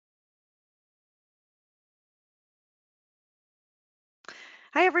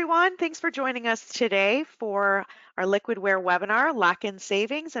Hi, everyone. Thanks for joining us today for our liquidware webinar, Lock in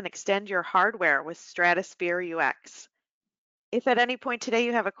Savings and Extend Your Hardware with Stratusphere UX. If at any point today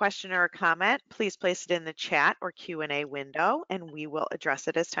you have a question or a comment, please place it in the chat or Q&A window, and we will address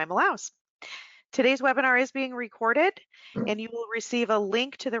it as time allows. Today's webinar is being recorded, and you will receive a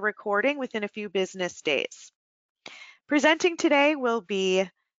link to the recording within a few business days. Presenting today will be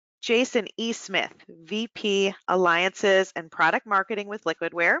Jason E. Smith, VP Alliances and Product Marketing with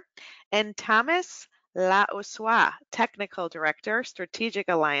Liquidware, and Thomas Lahauussois, Technical Director, Strategic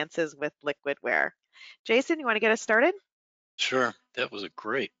Alliances with Liquidware. Jason, you want to get us started? Sure, that was a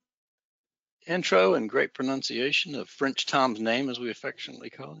great intro and great pronunciation of French Tom's name, as we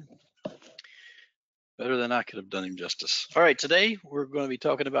affectionately call him. Better than I could have done him justice. All right, today we're going to be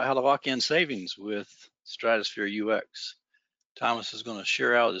talking about how to lock in savings with Stratusphere UX. Thomas is going to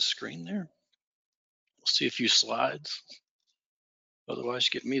share out his screen there. We'll see a few slides. Otherwise,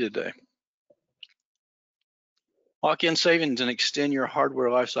 get me today. Lock in savings and extend your hardware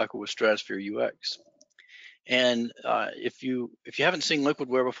lifecycle with Stratusphere UX. And if you haven't seen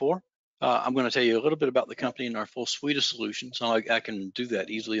Liquidware before, I'm going to tell you a little bit about the company and our full suite of solutions. So I can do that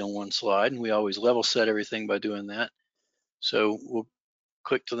easily on one slide, and we always level set everything by doing that. So we'll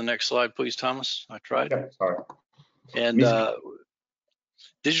click to the next slide, please, Thomas. I tried. Yeah, sorry. And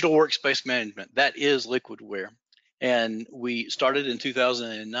digital workspace management, that is Liquidware. And we started in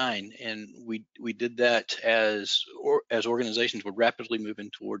 2009, and we did that as organizations were rapidly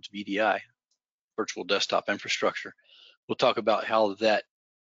moving towards VDI, virtual desktop infrastructure. We'll talk about how that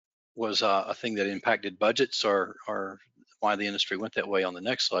was a thing that impacted budgets or why the industry went that way on the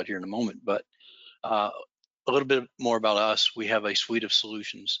next slide here in a moment. But a little bit more about us. We have a suite of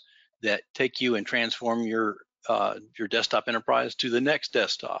solutions that take you and transform your desktop enterprise to the next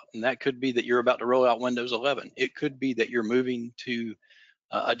desktop. And that could be that you're about to roll out Windows 11. It could be that you're moving to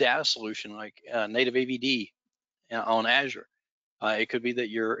a data solution like native AVD on Azure. It could be that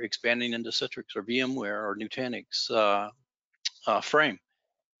you're expanding into Citrix or VMware or Nutanix Frame.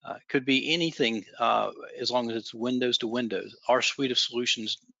 It could be anything as long as it's Windows to Windows. Our suite of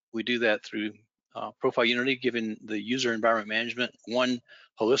solutions, we do that through Profile Unity, giving the user environment management one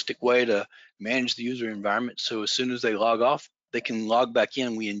holistic way to manage the user environment. So as soon as they log off, they can log back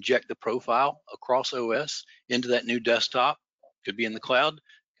in. We inject the profile across OS into that new desktop. Could be in the cloud,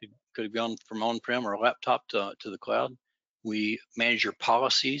 could be from on-prem or a laptop to the cloud. We manage your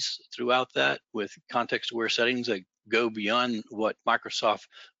policies throughout that with context-aware settings that go beyond what Microsoft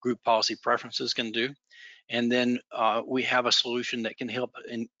group policy preferences can do. And then we have a solution that can help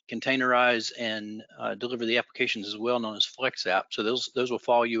containerize and deliver the applications as well, known as Flex App. So those will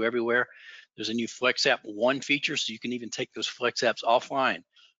follow you everywhere. There's a new Flex App 1 feature, so you can even take those Flex Apps offline.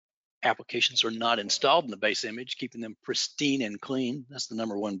 Applications are not installed in the base image, keeping them pristine and clean. That's the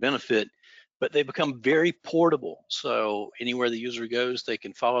 #1 benefit. But they become very portable. So anywhere the user goes, they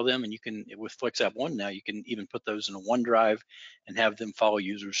can follow them. And you can, with Flex App 1 now, you can even put those in a OneDrive and have them follow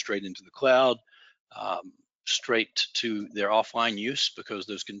users straight into the cloud, straight to their offline use, because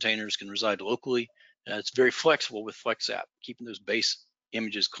those containers can reside locally. It's very flexible with Flex App, keeping those base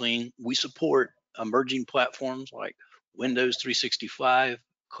images clean. We support emerging platforms like Windows 365,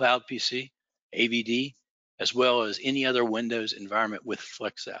 Cloud PC, AVD, as well as any other Windows environment with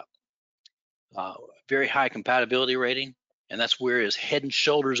Flex App. Very high compatibility rating, and that's where it's head and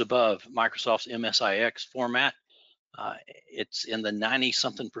shoulders above Microsoft's MSIX format. It's in the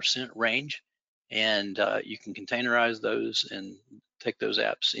 90-something% range, and you can containerize those and take those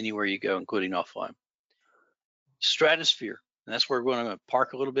apps anywhere you go, including offline. Stratusphere, and that's where we're going to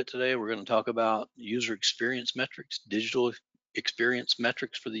park a little bit today. We're going to talk about user experience metrics, digital experience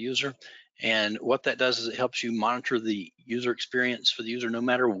metrics for the user. And what that does is it helps you monitor the user experience for the user no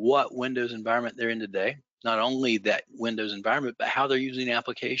matter what Windows environment they're in today. Not only that Windows environment, but how they're using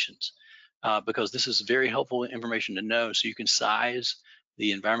applications, because this is very helpful information to know, so you can size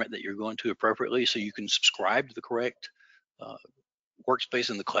the environment that you're going to appropriately, so you can subscribe to the correct workspace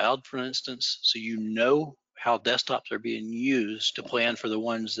in the cloud, for instance, so you know how desktops are being used to plan for the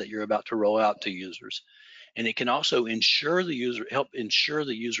ones that you're about to roll out to users. And it can also help ensure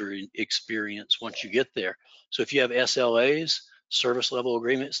the user experience once you get there. So if you have SLAs, service level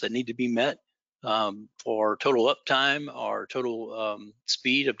agreements that need to be met for total uptime or total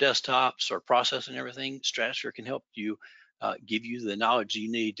speed of desktops or processing everything, Stratusphere can help you give you the knowledge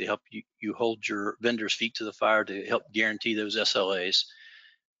you need to help you hold your vendors' feet to the fire to help guarantee those SLAs.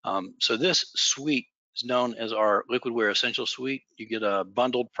 So this suite is known as our Liquidware Essential Suite. You get a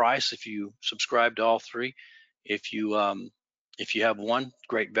bundled price if you subscribe to all three. If you have one,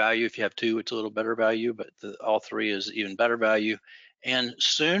 great value. If you have two, it's a little better value, but all three is even better value. And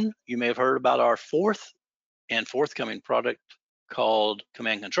soon you may have heard about our fourth and forthcoming product called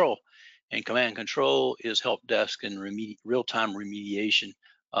Command Control. And Command Control is help desk and real-time remediation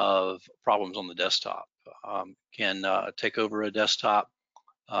of problems on the desktop. Can take over a desktop.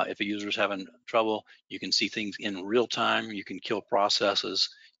 If a user is having trouble, you can see things in real time. You can kill processes.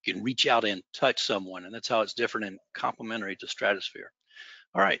 You can reach out and touch someone, and that's how it's different and complementary to Stratusphere.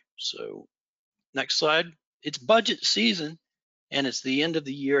 All right, so next slide. It's budget season, and it's the end of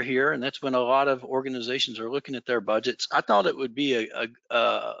the year and that's when a lot of organizations are looking at their budgets. I thought it would be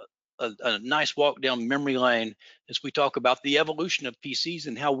a nice walk down memory lane as we talk about the evolution of PCs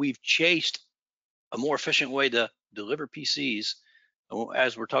and how we've chased a more efficient way to deliver PCs.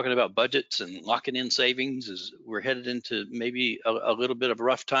 As we're talking about budgets and locking in savings, as we're headed into maybe a little bit of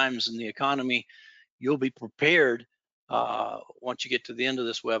rough times in the economy, you'll be prepared once you get to the end of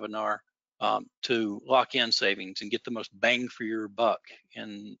this webinar to lock in savings and get the most bang for your buck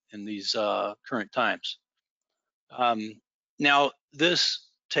in these current times. Now, this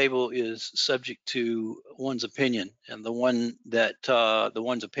table is subject to one's opinion, and the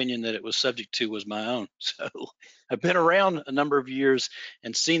one's opinion that it was subject to was my own. So I've been around a number of years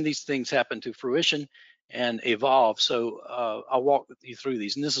and seen these things happen to fruition and evolve. So I'll walk you through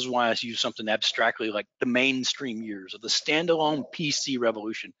these, and this is why I use something abstractly like the mainstream years of the standalone PC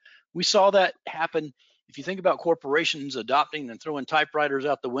revolution. We saw that happen. If you think about corporations adopting and throwing typewriters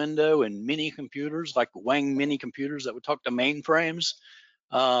out the window and mini computers like Wang mini computers that would talk to mainframes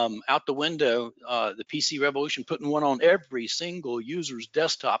out the window, the PC revolution, putting one on every single user's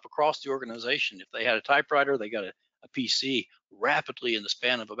desktop across the organization. If they had a typewriter, they got a PC rapidly in the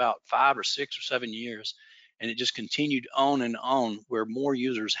span of about 5 or 6 or 7 years. And it just continued on and on where more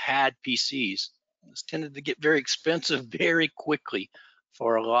users had PCs. This tended to get very expensive very quickly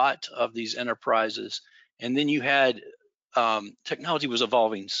for a lot of these enterprises. And then you had technology was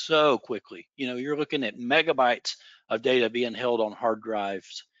evolving so quickly. You know, you're looking at megabytes of data being held on hard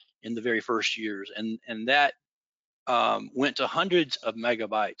drives in the very first years, and that went to hundreds of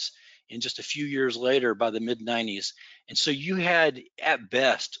megabytes in just a few years later by the mid 90s. And so you had at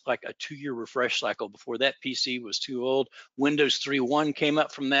best like a 2-year refresh cycle before that PC was too old. Windows 3.1 came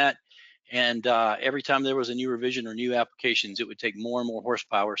up from that. And every time there was a new revision or new applications, it would take more and more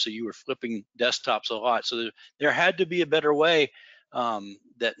horsepower. So you were flipping desktops a lot. So there had to be a better way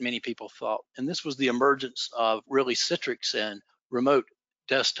that many people thought. And this was the emergence of really Citrix and remote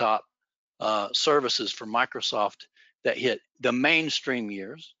desktop services from Microsoft that hit the mainstream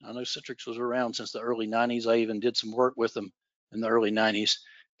years. I know Citrix was around since the early 90s. I even did some work with them in the early 90s.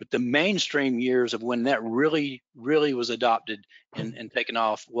 But the mainstream years of when that really was adopted and taken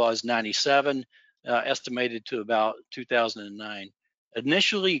off was 97, estimated to about 2009.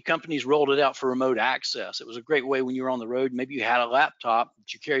 Initially, companies rolled it out for remote access. It was a great way when you were on the road. Maybe you had a laptop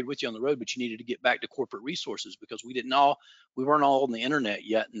that you carried with you on the road, but you needed to get back to corporate resources because we weren't all on the internet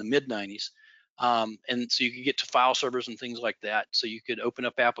yet in the mid 90s. And so you could get to file servers and things like that. So you could open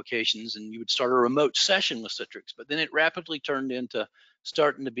up applications and you would start a remote session with Citrix, but then it rapidly turned into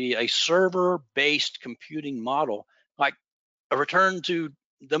starting to be a server-based computing model, like a return to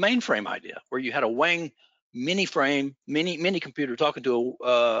the mainframe idea, where you had a Wang mini computer talking to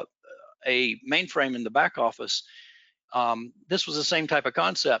a mainframe in the back office. This was the same type of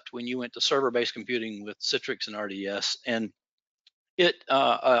concept when you went to server-based computing with Citrix and RDS, and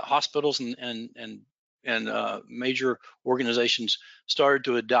hospitals and major organizations started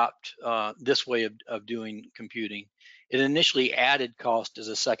to adopt this way of doing computing. It initially added cost as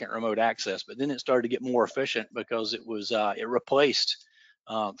a second remote access, but then it started to get more efficient because it replaced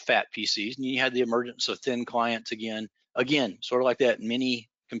fat PCs, and you had the emergence of thin clients again, sort of like that mini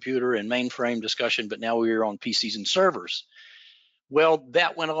computer and mainframe discussion, but now we are on PCs and servers. Well,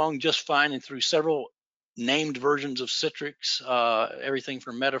 that went along just fine, and through several named versions of Citrix, everything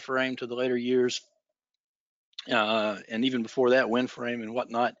from MetaFrame to the later years, and even before that, WinFrame and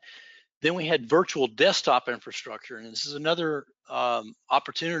whatnot. Then we had virtual desktop infrastructure, and this is another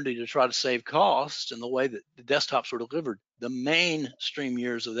opportunity to try to save costs in the way that the desktops were delivered. The mainstream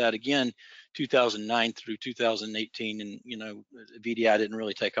years of that, again, 2009 through 2018, and VDI didn't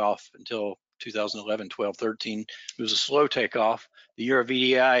really take off until 2011, 12, 13. It was a slow takeoff. The year of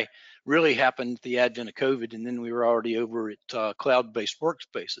VDI really happened at the advent of COVID, and then we were already over at cloud-based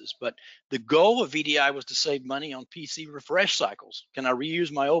workspaces. But the goal of VDI was to save money on PC refresh cycles. Can I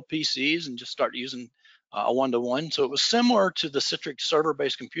reuse my old PCs and just start using a one-to-one? So it was similar to the Citrix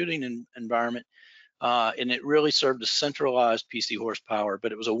server-based computing environment, and it really served to centralize PC horsepower,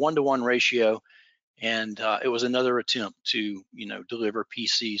 but it was a one-to-one ratio, and it was another attempt to deliver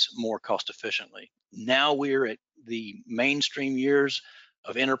PCs more cost efficiently. Now we're at the mainstream years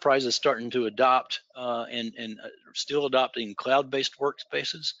of enterprises starting to adopt and still adopting cloud-based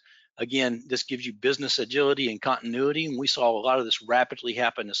workspaces. Again, this gives you business agility and continuity, and we saw a lot of this rapidly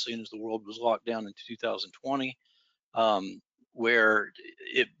happen as soon as the world was locked down in 2020, where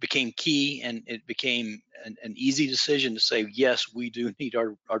it became key and it became an easy decision to say, yes, we do need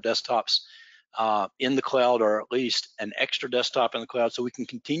our desktops in the cloud, or at least an extra desktop in the cloud, so we can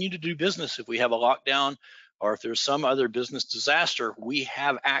continue to do business if we have a lockdown or if there's some other business disaster, we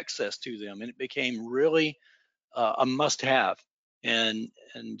have access to them. And it became really a must-have. And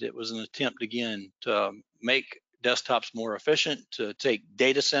it was an attempt, again, to make desktops more efficient, to take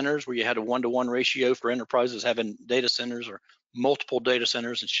data centers where you had a 1-to-1 ratio for enterprises having data centers or multiple data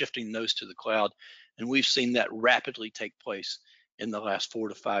centers and shifting those to the cloud. And we've seen that rapidly take place in the last 4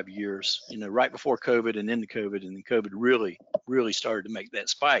 to 5 years, right before COVID and into COVID, and then COVID really started to make that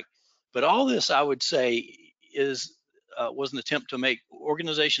spike. But all this, I would say, was an attempt to make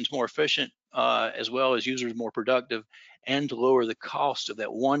organizations more efficient, as well as users more productive, and to lower the cost of that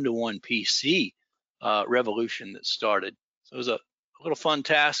 1-to-1 PC revolution that started. So it was a little fun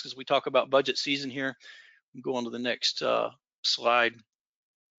task as we talk about budget season here. We'll go on to the next slide.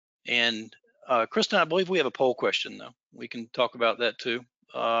 And Kristen, I believe we have a poll question, though. We can talk about that too.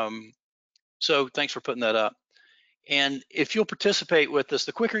 So thanks for putting that up. And if you'll participate with us,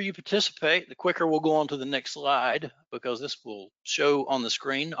 the quicker you participate, the quicker we'll go on to the next slide, because this will show on the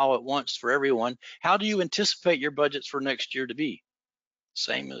screen all at once for everyone. How do you anticipate your budgets for next year to be?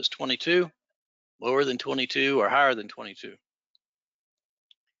 Same as 22, lower than 22, or higher than 22?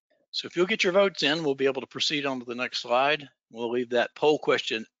 So if you'll get your votes in, we'll be able to proceed on to the next slide. We'll leave that poll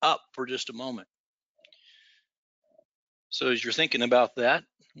question up for just a moment. So as you're thinking about that,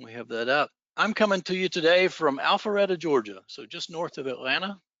 we have that up. I'm coming to you today from Alpharetta, Georgia, so just north of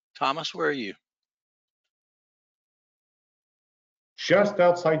Atlanta. Thomas, where are you? Just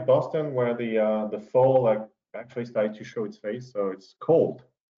outside Boston, where the fall actually started to show its face, so it's cold.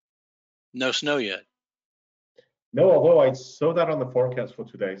 No snow yet? No, although I saw that on the forecast for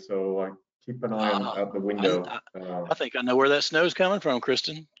today, so I keep an eye out the window. I think I know where that snow's coming from,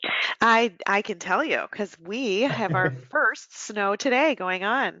 Kristen. I can tell you, because we have our first snow today going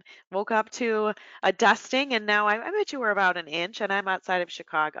on. Woke up to a dusting, and now I bet you we're about an inch, and I'm outside of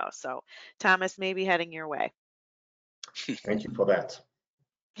Chicago. So Thomas may be heading your way. Thank you for that.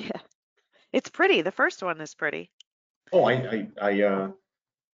 Yeah, it's pretty. The first one is pretty. Oh,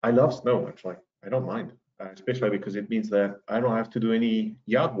 I love snow, actually. I don't mind, especially because it means that I don't have to do any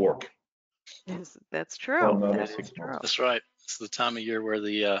yard work. Yes, that's true. That's right. It's the time of year where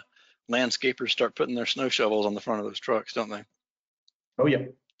the landscapers start putting their snow shovels on the front of those trucks, don't they? Oh yeah.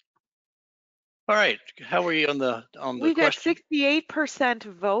 All right. How are you on the We got question? 68%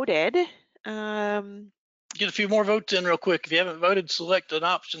 voted. Get a few more votes in real quick. If you haven't voted, select an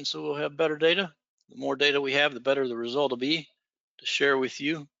option so we'll have better data. The more data we have, the better the result will be to share with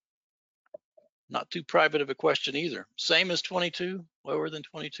you. Not too private of a question either. Same as 22, lower than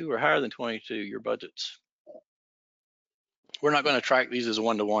 22, or higher than 22, your budgets. We're not going to track these as a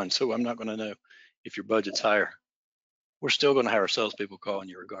 1-to-1, so I'm not going to know if your budget's higher. We're still going to have our salespeople calling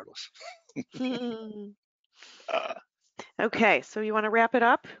you regardless. Okay, so you want to wrap it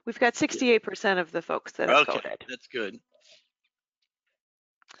up? We've got 68% of the folks that have voted. That's good.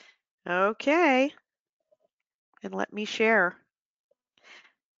 Okay, and let me share.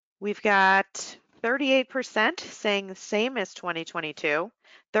 We've got 38% saying the same as 2022,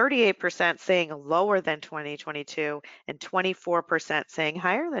 38% saying lower than 2022, and 24% saying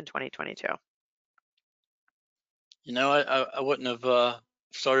higher than 2022. You know, I wouldn't have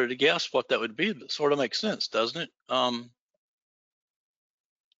started to guess what that would be, but it sort of makes sense, doesn't it?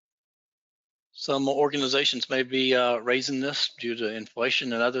 Some organizations may be raising this due to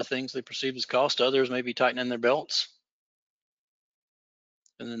inflation and other things they perceive as cost. Others may be tightening their belts.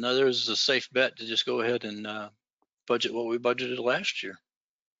 And then others, is a safe bet to just go ahead and budget what we budgeted last year.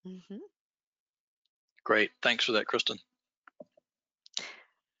 Mm-hmm. Great. Thanks for that, Kristen.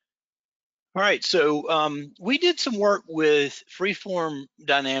 All right, so we did some work with Freeform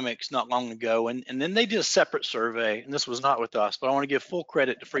Dynamics not long ago, and then they did a separate survey, and this was not with us, but I want to give full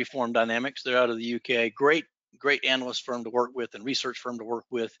credit to Freeform Dynamics. They're out of the UK. Great analyst firm to work with and research firm to work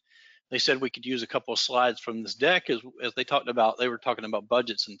with. They said we could use a couple of slides from this deck as they talked about, they were talking about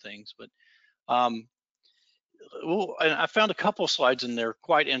budgets and things, but and I found a couple of slides in there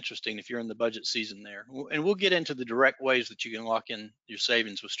quite interesting if you're in the budget season there. And we'll get into the direct ways that you can lock in your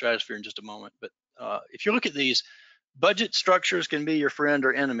savings with Stratusphere in just a moment. But if you look at these, budget structures can be your friend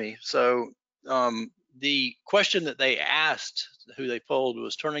or enemy. So the question that they asked, who they polled,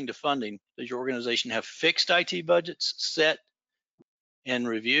 was turning to funding. Does your organization have fixed IT budgets set and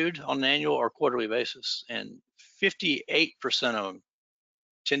reviewed on an annual or quarterly basis? And 58% of them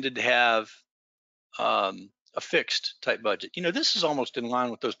tended to have a fixed type budget. You know, this is almost in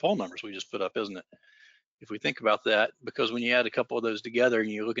line with those poll numbers we just put up, isn't it? If we think about that, because when you add a couple of those together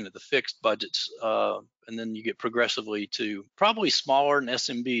and you're looking at the fixed budgets, and then you get progressively to probably smaller, and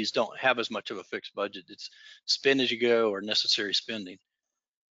SMBs don't have as much of a fixed budget. It's spend as you go or necessary spending.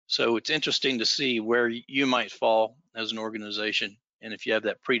 So it's interesting to see where you might fall as an organization, and if you have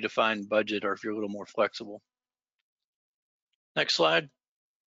that predefined budget or if you're a little more flexible. Next slide.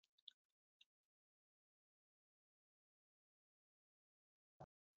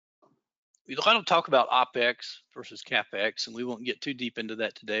 We don't talk about OPEX versus CAPEX, and we won't get too deep into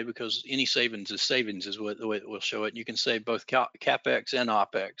that today because any savings is the way that we'll show it. You can save both CAPEX and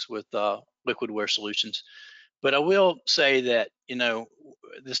OPEX with liquidware solutions. But I will say that, you know,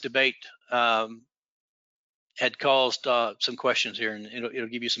 this debate had caused some questions here, and it'll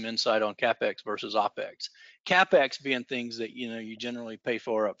give you some insight on CAPEX versus OPEX. CAPEX being things that, you know, you generally pay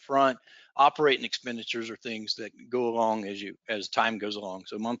for up front. Operating expenditures are things that go along as time goes along.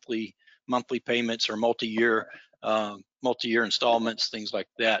 So monthly payments or multi-year installments, things like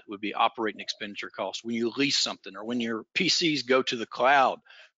that would be operating expenditure costs. When you lease something or when your PCs go to the cloud,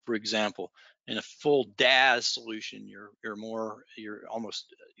 for example, in a full DAS solution, you're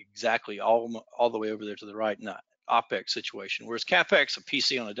almost exactly all the way over there to the right in that OPEX situation. Whereas CAPEX, a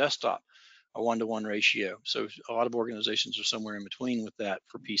PC on a desktop, a 1-to-1 ratio. So a lot of organizations are somewhere in between with that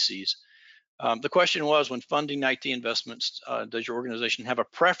for PCs. The question was, when funding IT investments, does your organization have a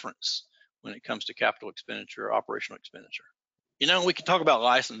preference when it comes to capital expenditure or operational expenditure? You know, we can talk about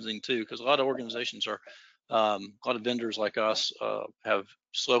licensing too, because a lot of organizations are, a lot of vendors like us have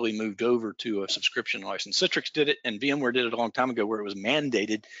slowly moved over to a subscription license. Citrix did it, and VMware did it a long time ago where it was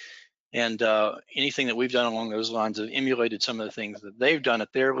mandated. And anything that we've done along those lines have emulated some of the things that they've done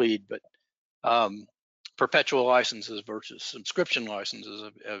at their lead, but perpetual licenses versus subscription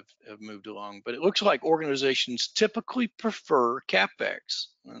licenses have moved along. But it looks like organizations typically prefer CAPEX,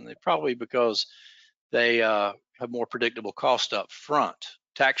 and they probably because they have more predictable cost up front.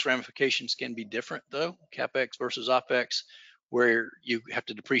 Tax ramifications can be different though, CAPEX versus OPEX, where you have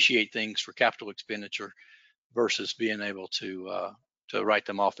to depreciate things for capital expenditure versus being able to write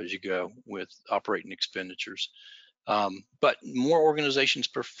them off as you go with operating expenditures. But more organizations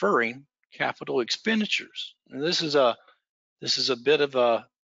preferring capital expenditures. And this is a bit of a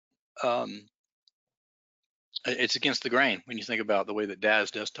it's against the grain when you think about the way that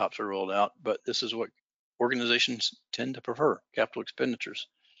DAS desktops are rolled out, but this is what organizations tend to prefer, capital expenditures.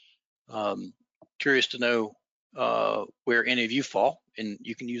 Curious to know where any of you fall, and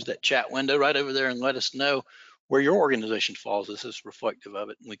you can use that chat window right over there and let us know where your organization falls. This is reflective of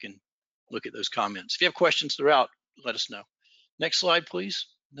it, and we can look at those comments. If you have questions throughout, let us know. Next slide, please.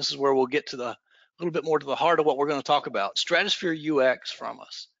 This is where we'll get to a little bit more to the heart of what we're going to talk about. Stratusphere UX from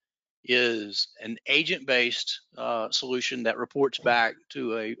us is an agent-based solution that reports back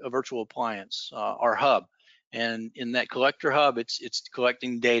to a virtual appliance, our hub. And in that collector hub, it's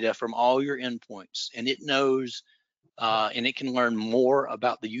collecting data from all your endpoints, and it knows and it can learn more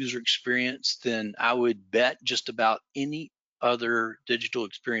about the user experience than I would bet just about any other digital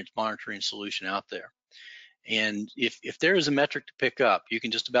experience monitoring solution out there. And if there is a metric to pick up, you can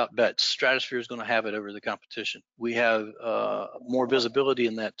just about bet Stratusphere is going to have it over the competition. We have more visibility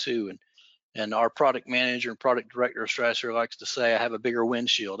in that too. And our product manager and product director of Stratusphere likes to say, I have a bigger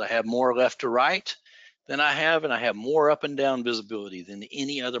windshield. I have more left to right than I have, and I have more up and down visibility than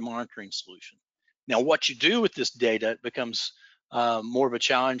any other monitoring solution. Now, what you do with this data becomes more of a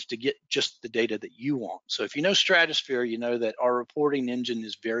challenge to get just the data that you want. So if you know Stratusphere, you know that our reporting engine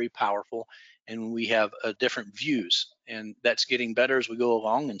is very powerful, and we have different views, and that's getting better as we go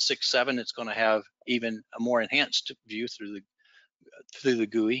along. In 6.7, it's going to have even a more enhanced view through the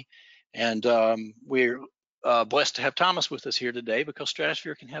GUI. And we're blessed to have Thomas with us here today because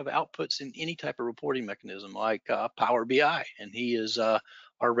Stratusphere can have outputs in any type of reporting mechanism like Power BI, and he is our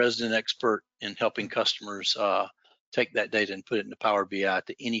resident expert in helping customers take that data and put it into Power BI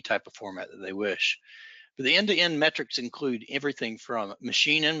to any type of format that they wish. But the end-to-end metrics include everything from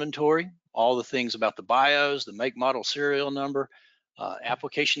machine inventory, all the things about the BIOS, the make, model, serial number,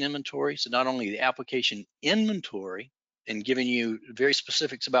 application inventory. So not only the application inventory and giving you very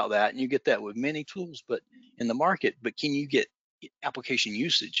specifics about that, and you get that with many tools but in the market, but can you get application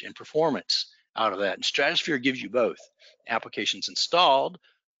usage and performance out of that? And Stratusphere gives you both applications installed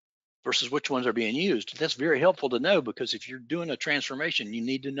versus which ones are being used. That's very helpful to know, because if you're doing a transformation, you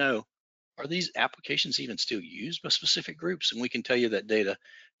need to know are these applications even still used by specific groups? And we can tell you that data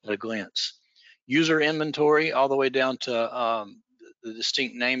at a glance. User inventory all the way down to the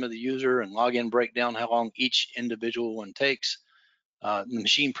distinct name of the user and login breakdown, how long each individual one takes, the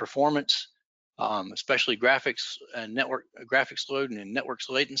machine performance, especially graphics and network graphics load and networks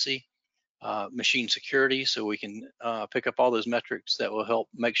latency, machine security, so we can pick up all those metrics that will help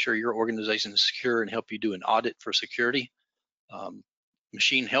make sure your organization is secure and help you do an audit for security.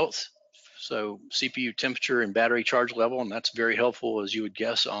 Machine health, so CPU temperature and battery charge level, and that's very helpful, as you would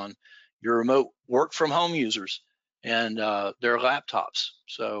guess, on your remote work from home users and their laptops.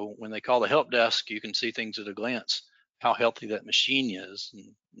 So when they call the help desk, you can see things at a glance, how healthy that machine is.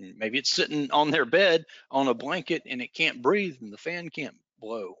 And maybe it's sitting on their bed on a blanket and it can't breathe and the fan can't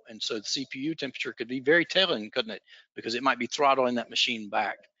blow. And so the CPU temperature could be very telling, couldn't it? Because it might be throttling that machine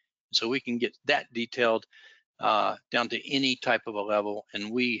back. So we can get that detailed down to any type of a level,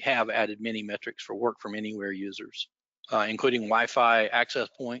 and we have added many metrics for work from anywhere users, including Wi-Fi access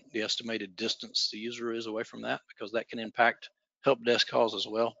point, the estimated distance the user is away from that, because that can impact help desk calls as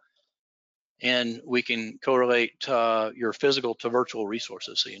well. And we can correlate your physical to virtual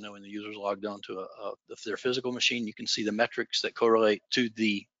resources. So, you know, when the user's logged on to their physical machine, you can see the metrics that correlate to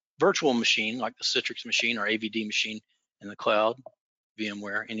the virtual machine, like the Citrix machine or AVD machine in the cloud,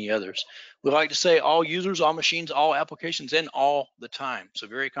 VMware, any others. We like to say all users, all machines, all applications, and all the time. So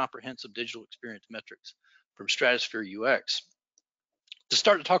very comprehensive digital experience metrics from Stratusphere UX. To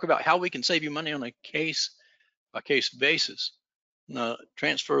start to talk about how we can save you money on a case-by-case basis,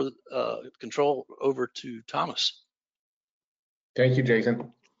 transfer control over to Thomas. Thank you,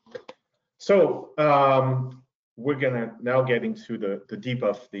 Jason. So we're gonna now get into the deep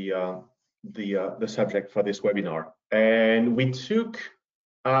of the subject for this webinar, and we took.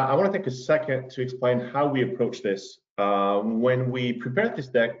 I want to take a second to explain how we approach this. When we prepared this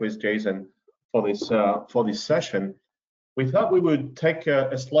deck with Jason for this session, we thought we would take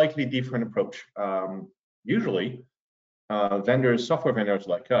a slightly different approach. Usually, software vendors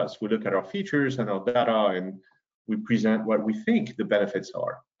like us, we look at our features and our data, and we present what we think the benefits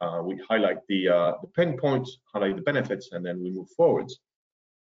are. We highlight the pain points, highlight the benefits, and then we move forwards.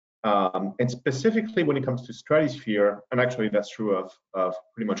 And specifically when it comes to Stratusphere, and actually that's true of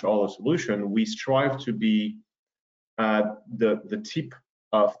pretty much all the solution, we strive to be the tip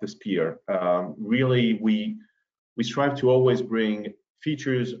of the spear. Really, we strive to always bring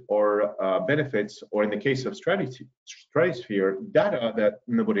features or benefits, or in the case of Stratusphere, data that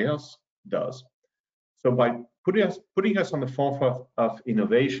nobody else does. So by putting us on the forefront of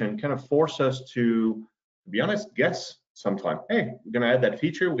innovation, kind of force us to be honest, guess sometime. Hey, we're going to add that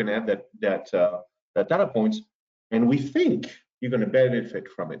feature. We're going to add that data points, and we think you're going to benefit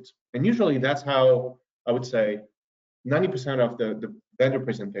from it. And usually that's how I would say 90% of the vendor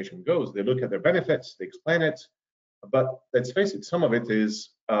presentation goes. They look at their benefits, they explain it, but let's face it, some of it is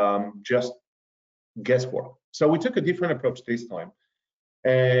just guesswork. So we took a different approach this time,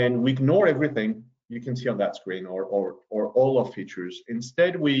 and we ignore everything you can see on that screen or all of features.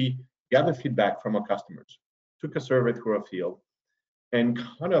 Instead, we gather feedback from our customers, took a survey through our field, and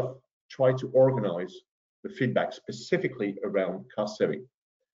kind of tried to organize the feedback specifically around cost saving.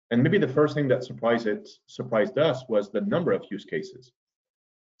 And maybe the first thing that surprised us was the number of use cases.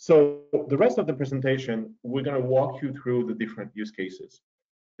 So the rest of the presentation, we're going to walk you through the different use cases.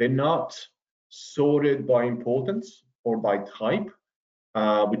 They're not sorted by importance or by type.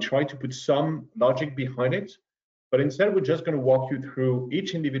 We try to put some logic behind it, but instead we're just going to walk you through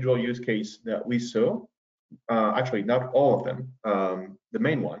each individual use case that we saw. Actually, not all of them, the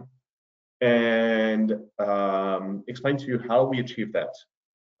main one, and explain to you how we achieve that.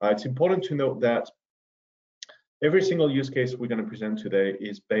 It's important to note that every single use case we're going to present today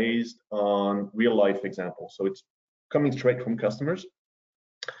is based on real life examples. So it's coming straight from customers,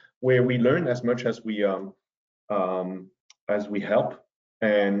 where we learn as much as we help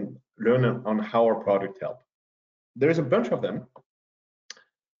and learn on how our product help. There's a bunch of them,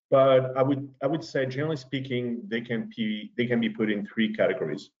 but I would say, generally speaking, they can be put in three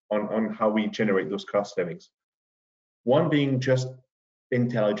categories on how we generate those cost savings. One being just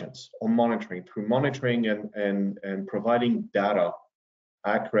intelligence or monitoring. Through monitoring and providing data,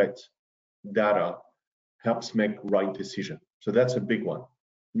 accurate data, helps make right decision. So that's a big one.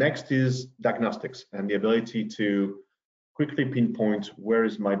 Next is diagnostics and the ability to quickly pinpoint where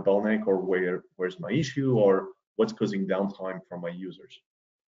is my bottleneck, or where's my issue, or what's causing downtime from my users.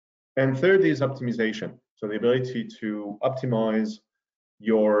 And third is optimization. So the ability to optimize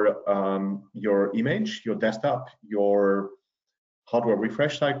your image, your desktop, your hardware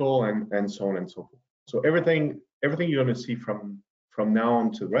refresh cycle, and so on and so forth. So everything you're going to see from now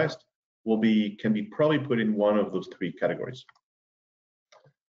on to the rest can be probably put in one of those three categories.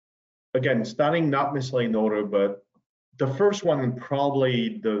 Again, starting not necessarily in order, but the first one, and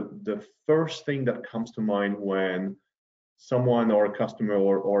probably the first thing that comes to mind when someone or a customer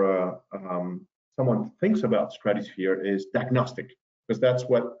or someone thinks about Stratusphere is diagnostic, because that's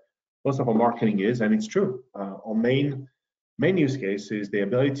what most of our marketing is, and it's true. Our main use case is the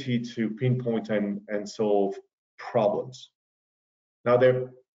ability to pinpoint and solve problems. Now, there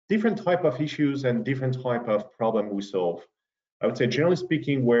are different type of issues and different type of problem we solve. I would say, generally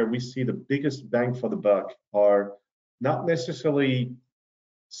speaking, where we see the biggest bang for the buck are not necessarily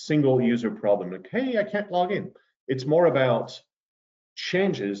single user problem, like, hey, I can't log in. It's more about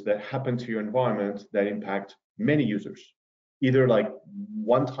changes that happen to your environment that impact many users, either like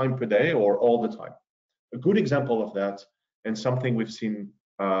one time per day or all the time. A good example of that, and something we've seen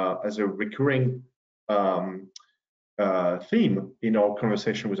as a recurring theme in our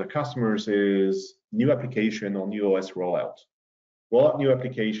conversation with our customers, is new application or new OS rollout. Roll out new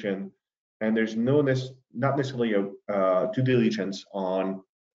application, and there's not necessarily a due diligence on,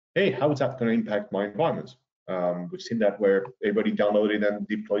 hey, how is that going to impact my environment? We've seen that where everybody downloaded and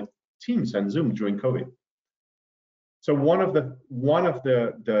deployed Teams and Zoom during COVID. So one of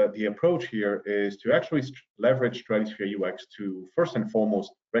the approach here is to actually leverage Stratusphere UX to first and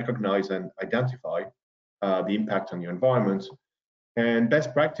foremost recognize and identify the impact on your environment. And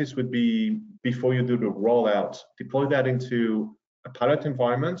best practice would be, before you do the rollout, deploy that into a pilot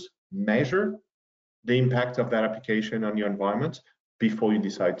environment, measure the impact of that application on your environment before you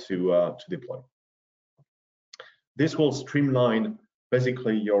decide to deploy. This will streamline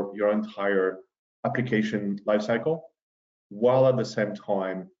basically your entire application lifecycle, while at the same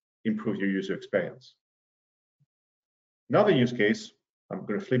time improve your user experience. Another use case, I'm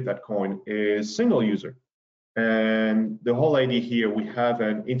going to flip that coin, is single user. And the whole idea here, we have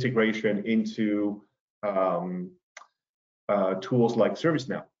an integration into tools like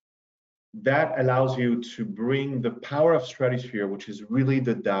ServiceNow. That allows you to bring the power of Stratusphere, which is really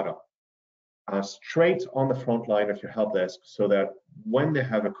the data, straight on the front line of your help desk, so that when they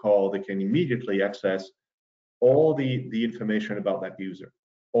have a call, they can immediately access all the information about that user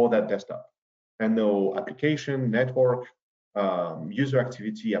or that desktop, and know application, network, user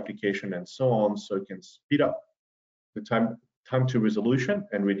activity, application, and so on, so it can speed up the time to resolution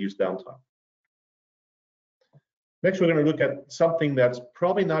and reduce downtime. Next, we're going to look at something that's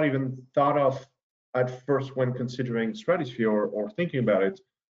probably not even thought of at first when considering Stratusphere or thinking about it,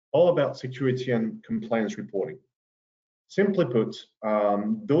 all about security and compliance reporting. Simply put,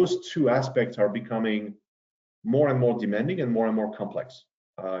 those two aspects are becoming more and more demanding and more complex.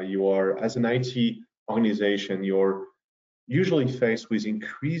 You are, as an IT organization, you're usually faced with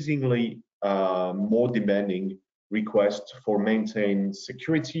increasingly more demanding requests for maintained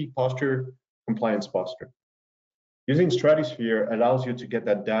security posture, compliance posture. Using Stratusphere allows you to get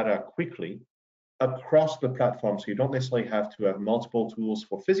that data quickly across the platform, so you don't necessarily have to have multiple tools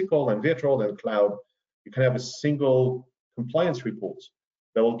for physical and virtual and cloud. You can have a single compliance report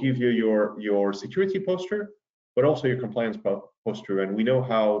that will give you your security posture, but also your compliance posture. And we know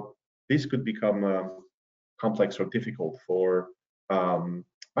how this could become complex or difficult for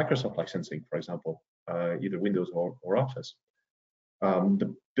Microsoft licensing, for example, either Windows or Office.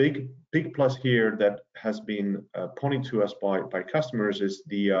 The big plus here that has been pointed to us by customers is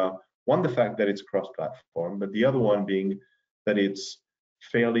the fact that it's cross-platform, but the other one being that it's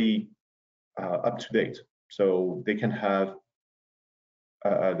fairly up to date. So they can have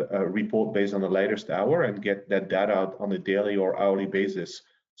a report based on the latest hour and get that data out on a daily or hourly basis,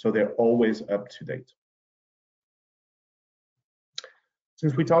 so they're always up to date.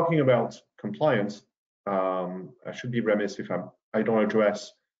 Since we're talking about compliance, I should be remiss if I don't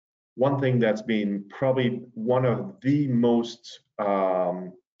address one thing that's been probably one of the most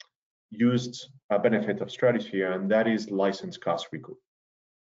used benefit of Stratusphere, and that is license cost recoup.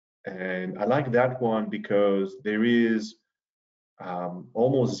 And I like that one because there is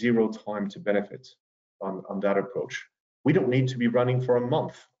almost zero time to benefit on that approach. We don't need to be running for a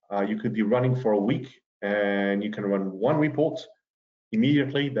month. You could be running for a week, and you can run one report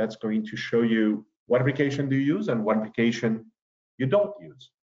immediately. That's going to show you what application do you use and what application you don't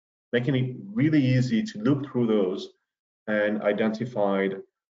use, making it really easy to look through those and identify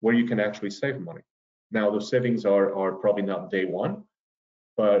where you can actually save money. Now, those savings are probably not day one,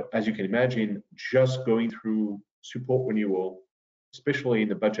 but as you can imagine, just going through support renewal, especially in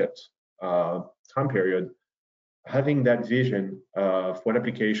the budget time period, having that vision of what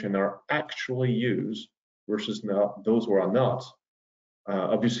application are actually used versus not those who are not,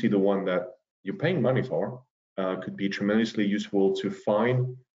 obviously the one that you're paying money for, could be tremendously useful to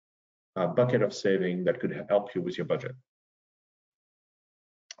find bucket of saving that could help you with your budget.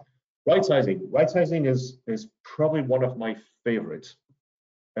 Right sizing. Right sizing is probably one of my favorites.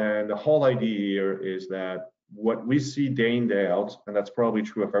 And the whole idea here is that what we see day in, day out, and that's probably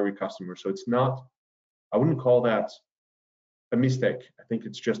true of every customer. So it's not, I wouldn't call that a mistake. I think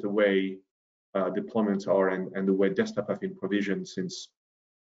it's just the way deployments are and the way desktop have been provisioned since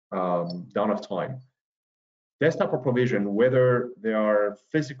dawn of time. Desktop are provisioned, whether they are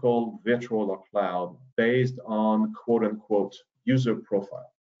physical, virtual, or cloud, based on quote unquote user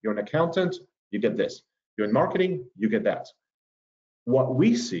profile. You're an accountant, you get this. You're in marketing, you get that. What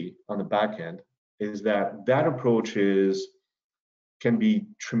we see on the back end is that that approach can be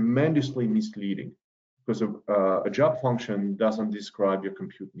tremendously misleading because a job function doesn't describe your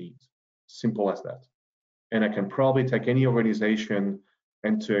compute needs. Simple as that. And I can probably take any organization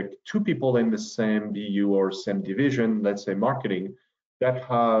and take two people in the same BU or same division, let's say marketing, that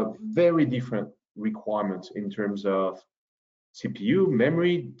have very different requirements in terms of CPU,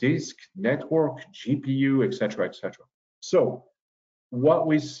 memory, disk, network, GPU, etc., etc. So what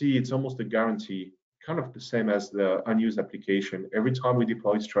we see, it's almost a guarantee, kind of the same as the unused application. Every time we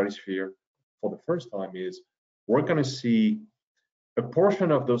deploy Stratusphere for the first time is we're going to see a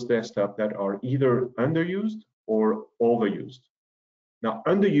portion of those desktops that are either underused or overused. Now,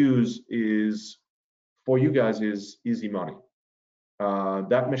 underused is, for you guys, is easy money.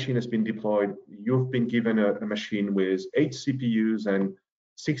 That machine has been deployed. You've been given a machine with 8 CPUs and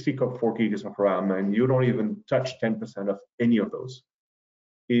 64 gigs of RAM, and you don't even touch 10% of any of those.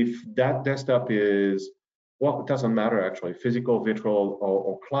 If that desktop is, well, it doesn't matter actually, physical, virtual,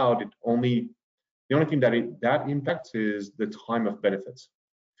 or cloud, the only thing that impacts is the time of benefits.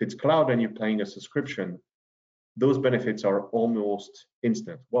 If it's cloud and you're paying a subscription, those benefits are almost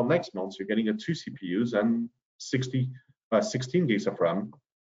instant. Well, next month you're getting 2 CPUs and 16 gigs of RAM,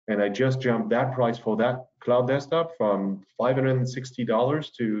 and I just jumped that price for that cloud desktop from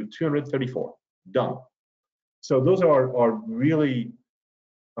 $560 to $234. Done. So those are really,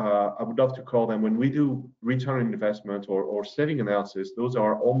 I would love to call them, when we do return on investment or saving analysis, those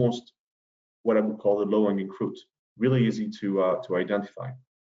are almost what I would call the low-hanging fruit. Really easy to identify.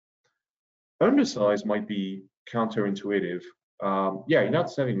 Undersize might be counterintuitive. Yeah, you're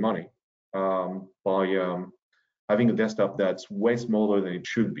not saving money by having a desktop that's way smaller than it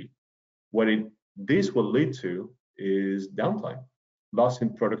should be. What this will lead to is downtime, loss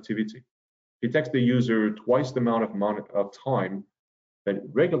in productivity. It takes the user twice the amount of time that it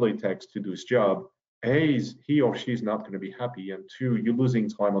regularly takes to do his job. A, he or she is not going to be happy, and 2, you're losing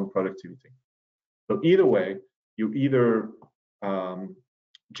time on productivity. So either way, you either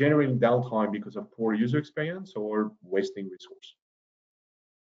generating downtime because of poor user experience or wasting resource.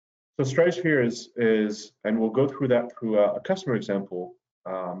 So Stratusphere is, and we'll go through that through a customer example.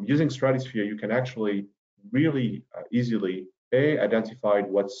 Using Stratusphere, you can actually really easily identify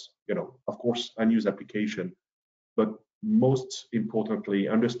what's, of course, unused application, but most importantly,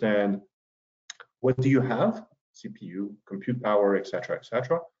 understand what do you have, CPU, compute power, etc.,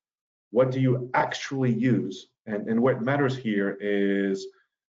 etc. What do you actually use? And what matters here is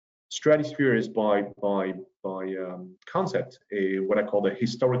Stratusphere is by concept what I call the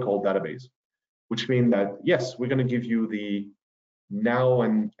historical database, which means that yes, we're going to give you the now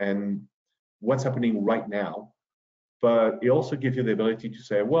and what's happening right now, but it also gives you the ability to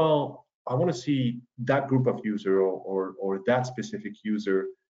say, well, I want to see that group of user or that specific user.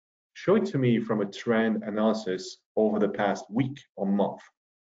 Show it to me from a trend analysis over the past week or month.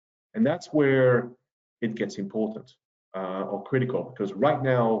 And that's where it gets important or critical, because right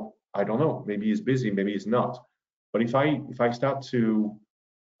now, I don't know, maybe he's busy, maybe he's not. But if I start to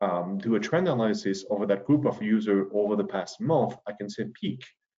do a trend analysis over that group of user over the past month, I can see peak,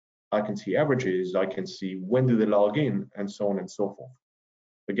 I can see averages, I can see when do they log in, and so on and so forth.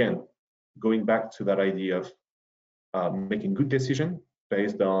 Again, going back to that idea of making good decision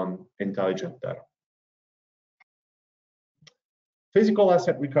based on intelligent data. Physical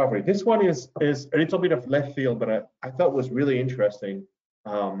asset recovery. This one is a little bit of left field, but I thought was really interesting.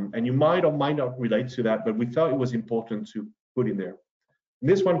 And you might or might not relate to that, but we thought it was important to put in there. And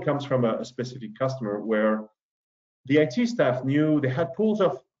this one comes from a specific customer where the IT staff knew they had pools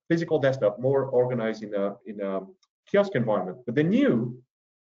of physical desktop more organized in a kiosk environment, but they knew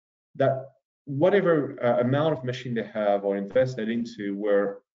that whatever amount of machine they have or invested into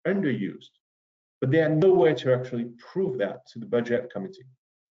were underused, but they had no way to actually prove that to the budget committee.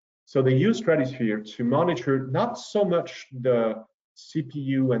 So they used Stratusphere to monitor not so much the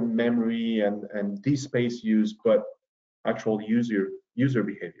CPU and memory and disk space use, but actual user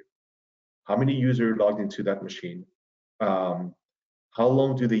behavior. How many users logged into that machine? how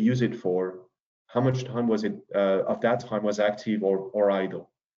long do they use it for, how much time was it of that time was active or idle.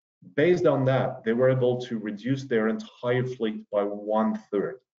 Based on that, they were able to reduce their entire fleet by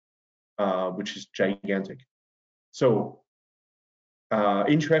 1/3, which is gigantic. So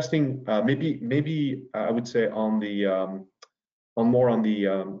interesting. Maybe I would say on the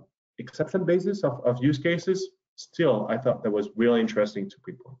exception basis of use cases. Still, I thought that was really interesting to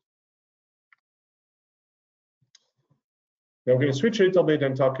pinpoint. Now we're going to switch a little bit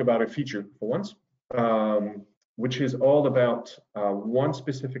and talk about a feature for once, which is all about one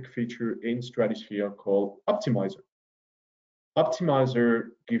specific feature in Stratusphere called Optimizer.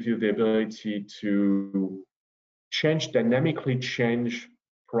 Optimizer gives you the ability to dynamically change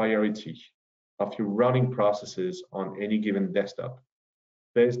priority of your running processes on any given desktop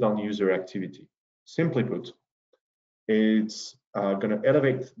based on user activity. Simply put, it's going to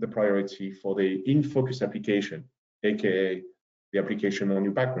elevate the priority for the in-focus application, aka the application on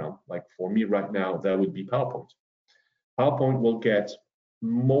your background. Like for me right now, that would be PowerPoint. PowerPoint will get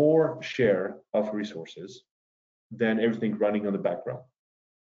more share of resources than everything running on the background.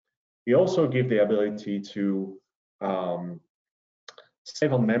 We also give the ability to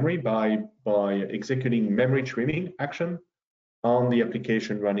save on memory by executing memory trimming action on the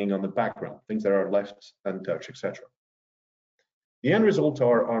application running on the background, things that are left untouched, etc. The end results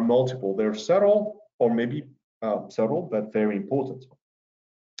are multiple. They're subtle, or maybe subtle, but very important.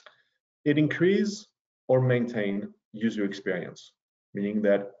 It increase or maintain user experience, meaning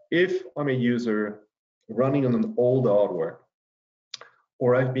that if I'm a user running on an old hardware,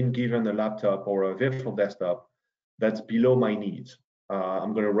 or I've been given a laptop or a virtual desktop that's below my needs,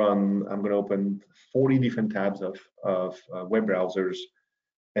 I'm going to open 40 different tabs of web browsers,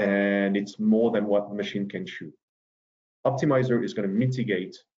 and it's more than what the machine can chew. Optimizer is going to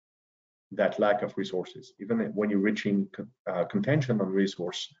mitigate that lack of resources. Even when you're reaching contention on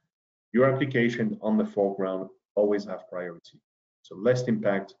resource, your application on the foreground always have priority. So less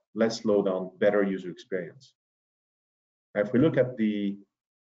impact, less slowdown, better user experience. Now, if we look at the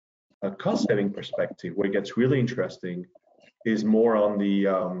cost saving perspective, where it gets really interesting is more on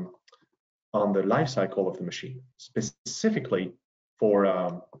the life cycle of the machine, specifically for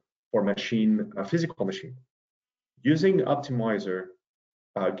a physical machine. Using Optimizer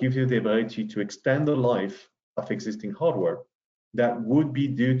gives you the ability to extend the life of existing hardware that would be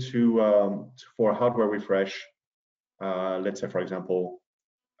due to for a hardware refresh, let's say for example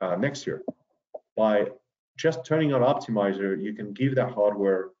next year. By just turning on Optimizer, you can give that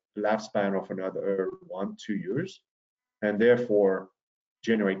hardware a lifespan of another 1-2 years, and therefore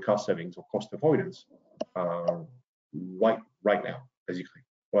generate cost savings or cost avoidance right now, basically,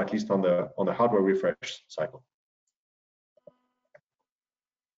 or at least on the hardware refresh cycle.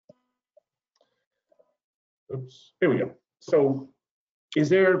 Oops, here we go. So, is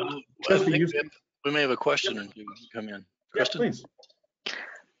there just a use? We may have a question and you come in. Kristen? Yeah, please.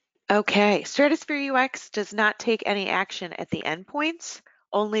 Okay, Stratusphere UX does not take any action at the endpoints,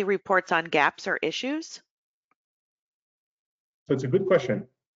 only reports on gaps or issues. So it's a good question.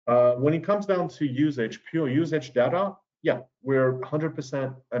 When it comes down to usage, pure usage data, yeah, we're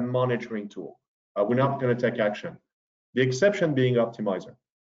 100% a monitoring tool. We're not going to take action. The exception being Optimizer.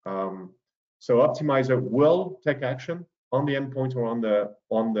 So Optimizer will take action on the endpoint or on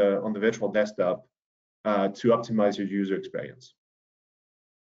the virtual desktop to optimize your user experience.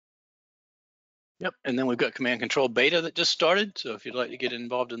 Yep, and then we've got command control beta that just started. So if you'd like to get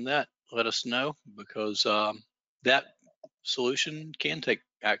involved in that, let us know, because that solution can take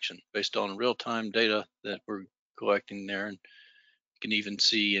action based on real-time data that we're collecting there, and you can even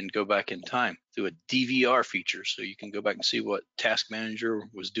see and go back in time through a DVR feature, so you can go back and see what task manager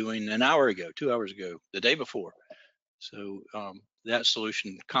was doing an hour ago, 2 hours ago, the day before. So that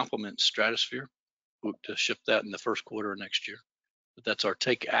solution complements Stratusphere. We'll hope to ship that in the first quarter of next year. But that's our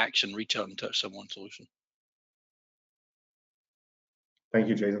take action, reach out and touch someone solution. Thank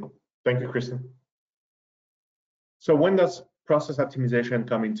you, Jason. Thank you, Kristen. So when does process optimization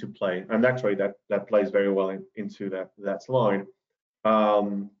come into play? And actually that plays very well into that slide.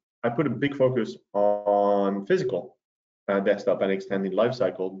 I put a big focus on physical desktop and extended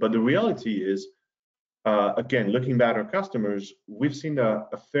lifecycle, but the reality is, again, looking back at our customers, we've seen a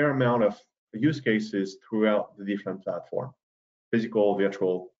fair amount of use cases throughout the different platforms, physical,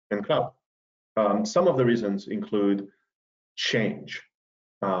 virtual, and cloud. Some of the reasons include change.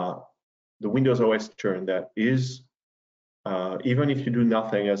 The Windows OS churn that is, even if you do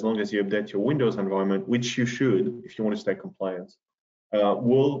nothing, as long as you update your Windows environment, which you should if you want to stay compliant,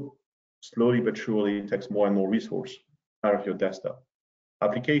 will slowly but surely take more and more resource out of your desktop.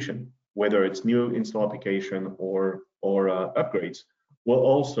 Application, whether it's new install application or upgrades, will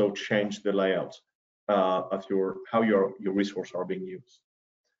also change the layout of how your resources are being used.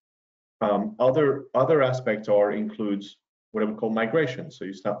 Other aspects includes what I would call migration. So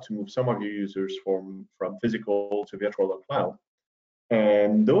you start to move some of your users from physical to virtual or cloud,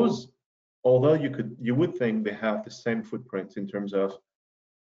 and those, although you would think they have the same footprint in terms of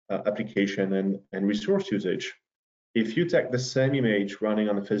application and resource usage, if you take the same image running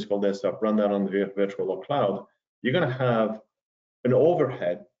on the physical desktop, run that on the virtual or cloud, you're going to have an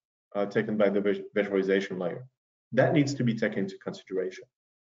overhead taken by the visualization layer. That needs to be taken into consideration.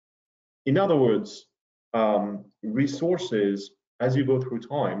 In other words, resources, as you go through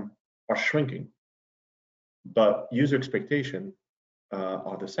time, are shrinking, but user expectation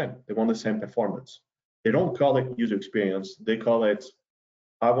are the same. They want the same performance. They don't call it user experience. They call it,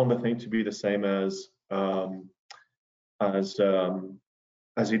 I want the thing to be the same as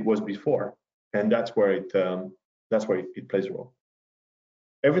it was before, and that's where it plays a role.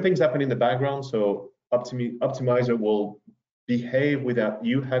 Everything's happening in the background, so Optimizer will behave without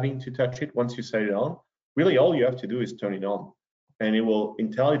you having to touch it once you set it on. Really, all you have to do is turn it on, and it will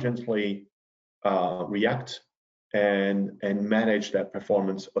intelligently react and manage that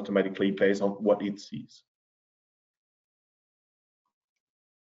performance automatically based on what it sees.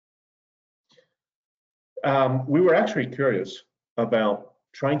 We were actually curious about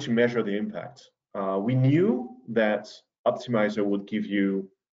trying to measure the impact. We knew that Optimizer would give you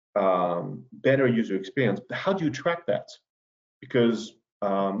better user experience, but how do you track that? Because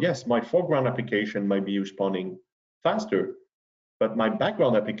yes, my foreground application might be responding faster, but my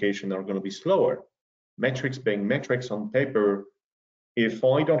background application are going to be slower. Metrics being metrics on paper, if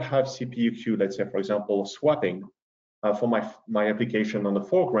I don't have CPU queue, let's say, for example, swapping for my application on the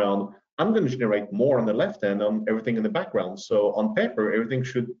foreground, I'm going to generate more on the left end on everything in the background. So on paper, everything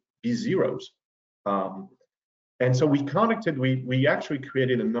should be zeros. And so we actually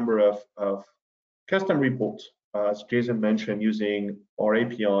created a number of custom reports, as Jason mentioned, using our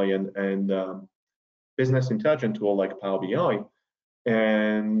API and business intelligence tool like Power BI,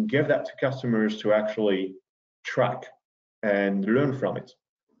 and give that to customers to actually track and learn from it.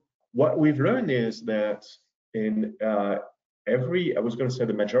 What we've learned is that in I was going to say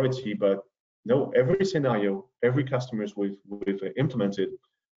the majority, but no, every scenario, every customers we've implemented,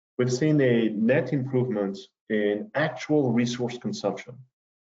 we've seen a net improvement in actual resource consumption,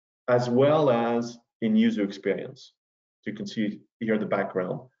 as well as in user experience. So you can see here the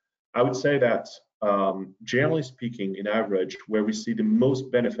background. I would say that generally speaking, in average, where we see the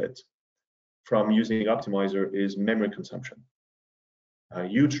most benefit from using Optimizer is memory consumption. A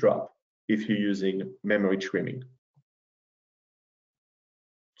huge drop if you're using memory trimming.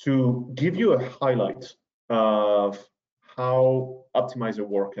 To give you a highlight of how Optimizer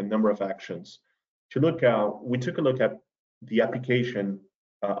works and number of actions, we took a look at the application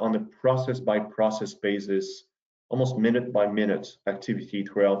on a process-by-process basis, almost minute-by-minute activity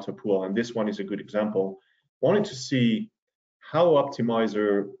throughout a pool, and this one is a good example. Wanted to see how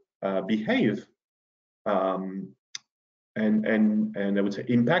Optimizer behave and I would say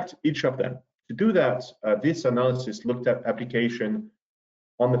impact each of them. To do that, this analysis looked at application.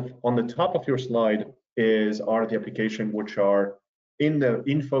 On the top of your slide are the application which are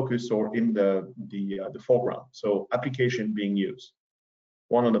in focus or in the foreground. So application being used.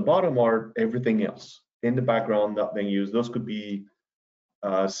 One on the bottom are everything else in the background not being used. Those could be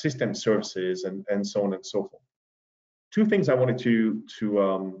system services and so on and so forth. Two things I wanted to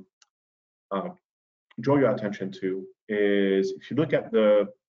draw your attention to is if you look at the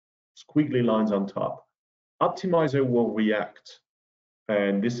squiggly lines on top, Optimizer will react,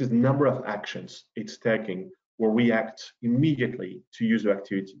 and this is the number of actions it's taking, will react immediately to user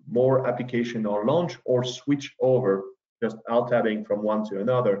activity. More application are launched or switch over, just alt-tabbing from one to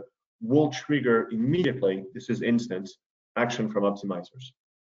another, will trigger immediately, this is instant, action from Optimizers.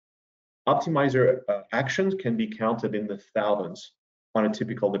 Optimizer actions can be counted in the thousands on a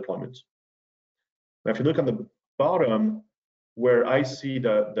typical deployment. Now, if you look on the bottom, where I see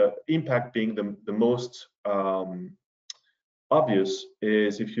the impact being the most obvious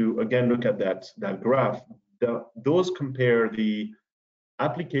is if you again look at that graph, those compare the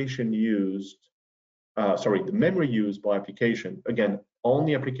application used, the memory used by application, again, on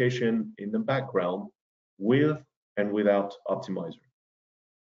the application in the background with and without Optimizer.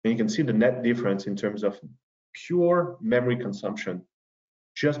 And you can see the net difference in terms of pure memory consumption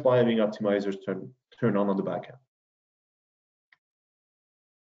just by having Optimizers turn on the back end.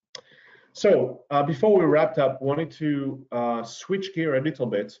 So before we wrapped up, wanted to switch gear a little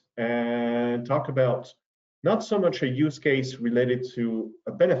bit and talk about not so much a use case related to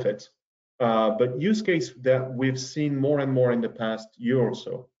a benefit, but use case that we've seen more and more in the past year or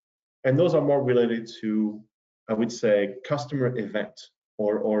so. And those are more related to, I would say, customer event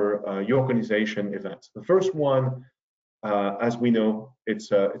or your organization event. The first one, as we know,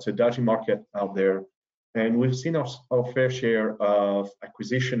 it's a dodgy market out there. And we've seen our fair share of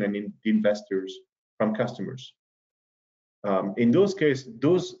acquisition and investors from customers. In those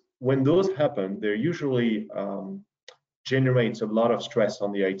cases, when those happen, they usually generates a lot of stress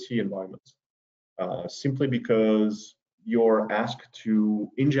on the IT environment, simply because you're asked to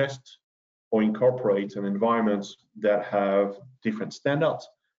ingest or incorporate an environment that have different standards,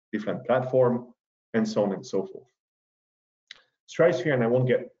 different platform, and so on and so forth. Stratusphere, and I won't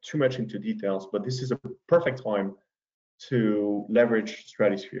get too much into details, but this is a perfect time to leverage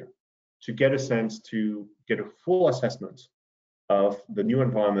Stratusphere, to get a sense, to get a full assessment of the new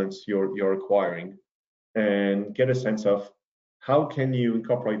environments you're acquiring, and get a sense of how can you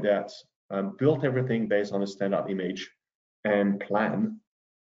incorporate that, build everything based on a standard image, and plan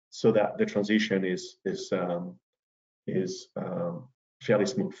so that the transition is fairly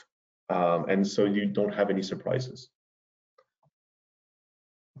smooth, and so you don't have any surprises.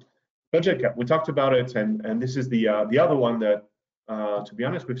 Budget cap, we talked about it, and this is the other one that, to be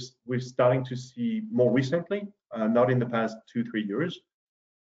honest, we're starting to see more recently, not in the past 2-3 years,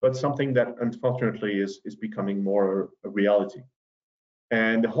 but something that unfortunately is becoming more a reality.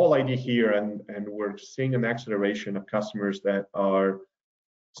 And the whole idea here, and we're seeing an acceleration of customers that are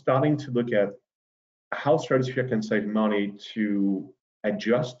starting to look at how Stratusphere can save money to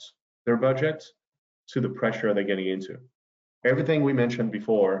adjust their budget to the pressure they're getting into. Everything we mentioned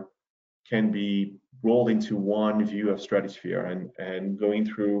before can be rolled into one view of Stratusphere, and going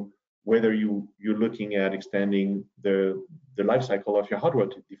through whether you're looking at extending the life cycle of your hardware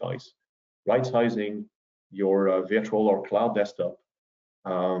device, right sizing your virtual or cloud desktop,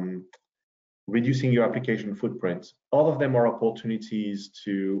 reducing your application footprint. All of them are opportunities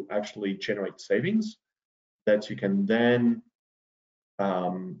to actually generate savings that you can then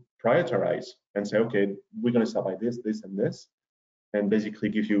prioritize and say, okay, we're going to start by this, this, and this, and basically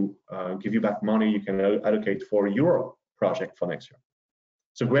give you back money you can allocate for your project for next year.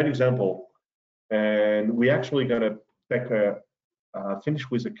 It's a great example, and we actually going to finish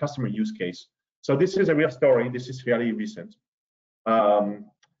with a customer use case. So this is a real story. This is fairly recent,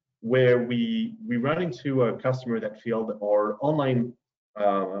 where we run into a customer that filled our online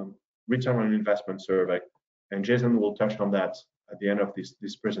return on investment survey, and Jason will touch on that at the end of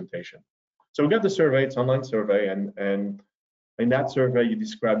this presentation. So we got the survey, it's an online survey, and in that survey you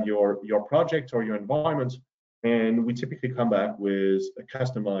describe your project or your environment, and we typically come back with a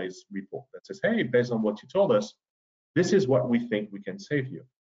customized report that says, hey, based on what you told us, this is what we think we can save you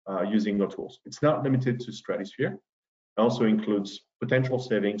using your tools. It's not limited to Stratusphere. It also includes potential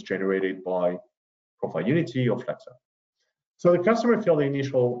savings generated by Profile Unity or FlexUp. So the customer filled the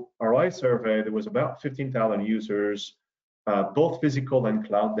initial ROI survey. There was about 15,000 users, both physical and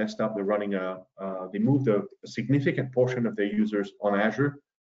cloud desktop. They're running they moved a significant portion of their users on Azure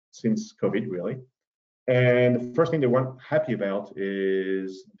since COVID, really. And the first thing they weren't happy about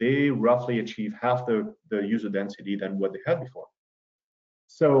is they roughly achieve half the user density than what they had before.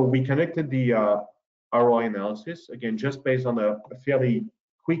 So we connected the ROI analysis, again, just based on a fairly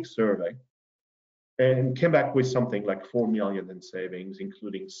quick survey, and came back with something like 4 million in savings,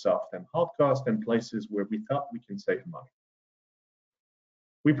 including soft and hard costs and places where we thought we can save money.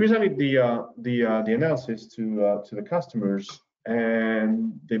 We presented the analysis to the customers,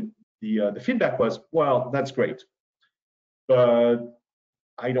 and the feedback was, well, that's great, but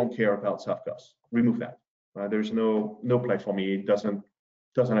I don't care about soft costs. Remove that. There's no play for me. It doesn't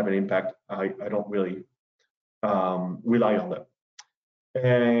have an impact. I don't really rely on them.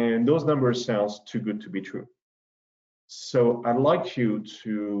 And those numbers sounds too good to be true. So I'd like you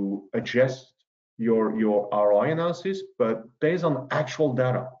to adjust your ROI analysis, but based on actual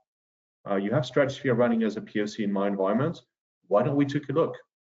data. You have Stratusphere running as a POC in my environment. Why don't we take a look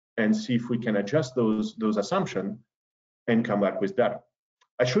and see if we can adjust those assumptions and come back with data?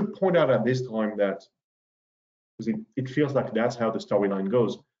 I should point out at this time that, because it feels like that's how the storyline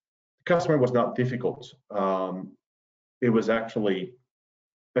goes, the customer was not difficult. It was actually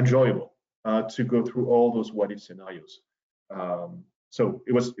enjoyable to go through all those what-if scenarios. So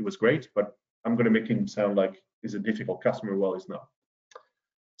it was great, but I'm going to make him sound like he's a difficult customer. Well, he's not.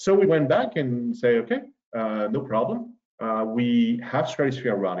 So we went back and say, okay, no problem. We have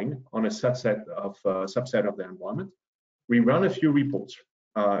Stratusphere running on a subset of the environment. We run a few reports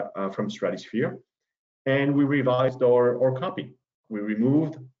from Stratusphere, and we revised our copy. We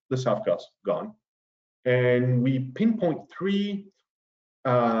removed the soft costs, gone, and we pinpoint three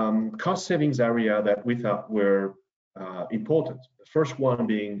cost savings area that we thought were important. The first one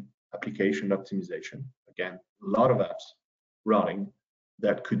being application optimization. Again, a lot of apps running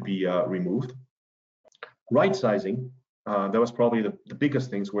that could be removed. Right sizing, that was probably the biggest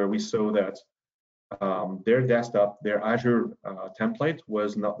things where we saw that their desktop, their Azure template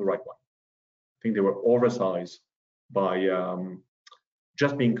was not the right one. I think they were oversized by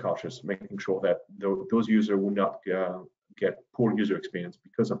just being cautious, making sure that those users would not get poor user experience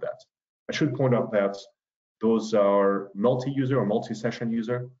because of that. I should point out that those are multi-user or multi-session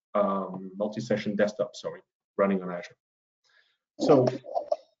user, multi-session desktop, sorry, running on Azure. So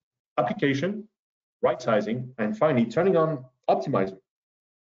application, right sizing, and finally turning on optimizer.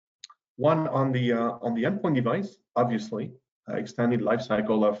 One on the endpoint device, obviously, extended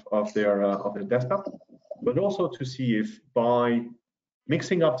lifecycle of their desktop, but also to see if by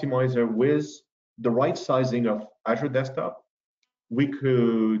mixing optimizer with the right sizing of Azure desktop, we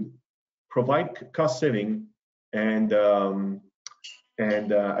could provide cost saving and at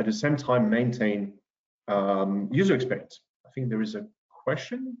the same time maintain user experience. I think there is a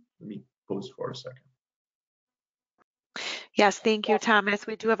question. Let me pause for a second. Yes, thank you, Thomas.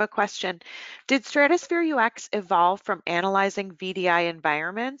 We do have a question. Did Stratusphere UX evolve from analyzing VDI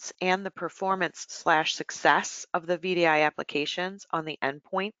environments and the performance/success of the VDI applications on the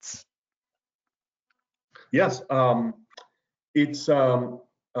endpoints? Yes, it's.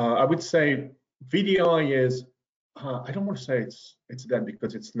 I would say VDI is. I don't want to say it's dead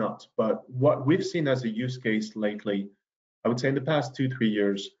because it's not. But what we've seen as a use case lately, I would say in the past 2-3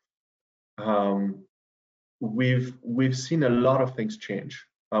 years, we've seen a lot of things change.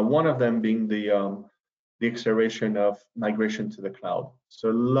 One of them being the acceleration of migration to the cloud. So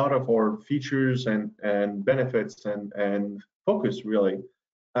a lot of our features and benefits and focus really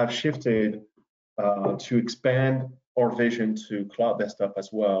have shifted to expand our vision to cloud desktop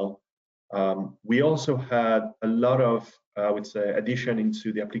as well. We also had a lot of, I would say, addition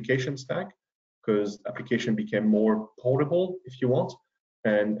into the application stack because application became more portable, if you want,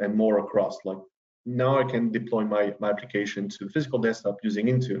 and more across. Like now I can deploy my application to physical desktop using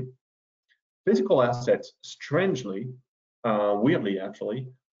Intune. Physical assets, strangely, weirdly actually,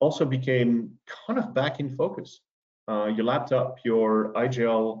 also became kind of back in focus. Your laptop, your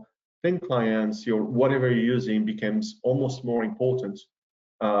IGL thin clients, your whatever you're using becomes almost more important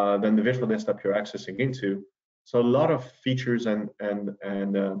than the virtual desktop you're accessing into. So a lot of features and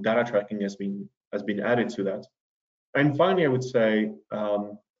data tracking has been added to that. And finally, I would say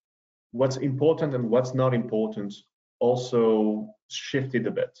what's important and what's not important also shifted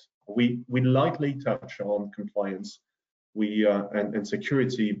a bit. We lightly touch on compliance, and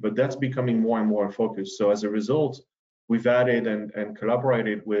security, but that's becoming more and more focused. So as a result, we've added and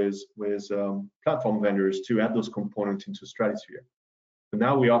collaborated with platform vendors to add those components into Stratusphere. So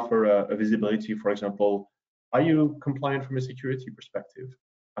now we offer a visibility, for example, are you compliant from a security perspective?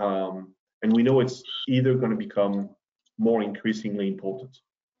 And we know it's either going to become more increasingly important.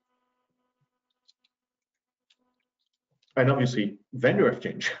 And obviously, vendor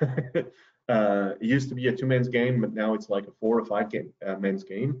exchange. It used to be a 2-man's game, but now it's like a 4 or 5 man's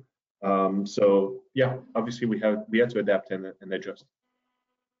game. So yeah, obviously we had to adapt and adjust.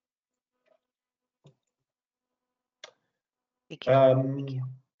 Thank you. Thank you.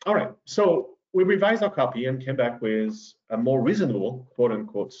 All right, so we revised our copy and came back with a more reasonable, quote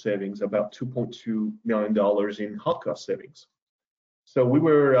unquote, savings, about $2.2 million in hard cost savings. So we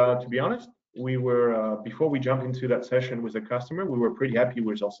were, to be honest, we were, before we jumped into that session with the customer, we were pretty happy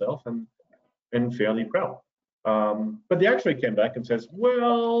with ourselves and fairly proud. But they actually came back and says,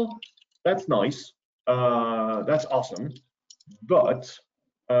 well, that's nice, that's awesome, but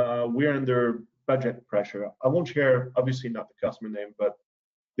we're under budget pressure. I won't share, obviously not the customer name, but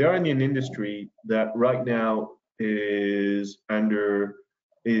they are in an industry that right now is, I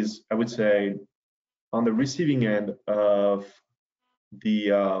would say, on the receiving end of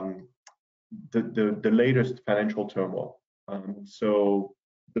the latest financial turmoil. So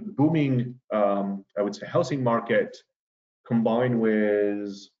the booming, I would say, housing market combined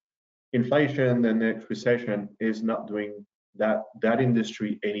with inflation and next recession is not doing that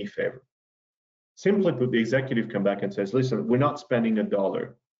industry any favor. Simply put, the executive come back and says, listen, we're not spending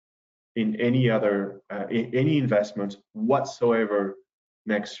 $1 in any other any investment whatsoever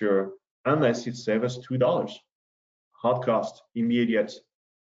next year unless it saves us $2. Hard cost, immediate,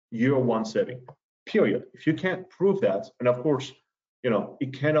 year one saving, period. If you can't prove that, and of course,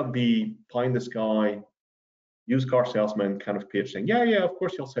 it cannot be pie in the sky, used car salesman kind of pitch saying, yeah, of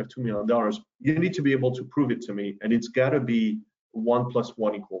course you'll save $2 million. You need to be able to prove it to me, and it's got to be 1 +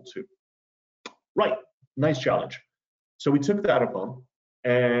 1 = 2. Right, nice challenge. So we took that upon.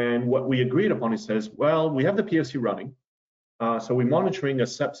 And what we agreed upon, it says, well, we have the POC running, so we're monitoring a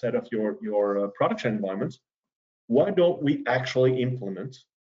subset of your production environments. Why don't we actually implement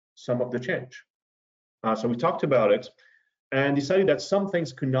some of the change? So we talked about it and decided that some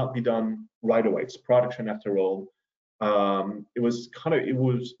things could not be done right away. It's production after all. It was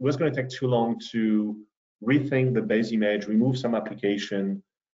going to take too long to rethink the base image, remove some application,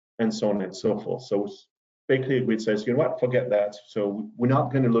 and so on and so forth. So basically, it says, you know what, forget that. So we're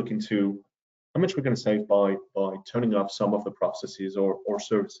not going to look into how much we're going to save by turning off some of the processes or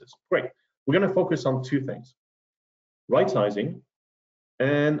services. Great. We're going to focus on two things: right-sizing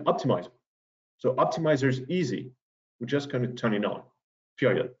and optimizing. So optimizer is easy. We're just going to turn it on.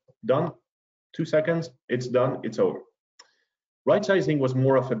 Period. Done. 2 seconds. It's done. It's over. Right-sizing was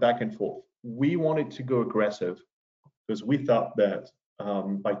more of a back and forth. We wanted to go aggressive because we thought that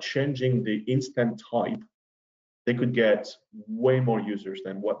by changing the instant type, they could get way more users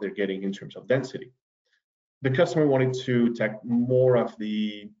than what they're getting in terms of density. The customer wanted to take more of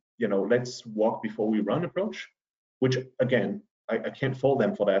the, let's walk before we run approach, which again, I can't fault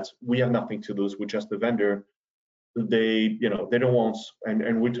them for that. We have nothing to lose. We're just the vendor. They don't want,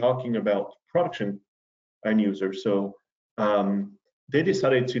 and we're talking about production end users. So they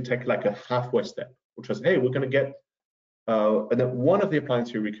decided to take like a halfway step, which was, hey, we're going to get one of the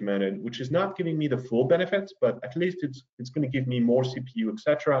appliances you recommended, which is not giving me the full benefits, but at least it's going to give me more CPU,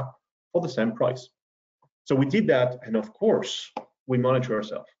 etc., for the same price. So we did that, and of course, we monitor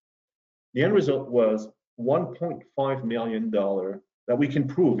ourselves. The end result was $1.5 million that we can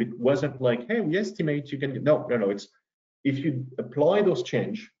prove. It wasn't like, hey, we estimate you can. No. It's if you apply those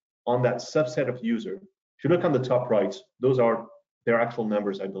change on that subset of user. If you look on the top right, those are their actual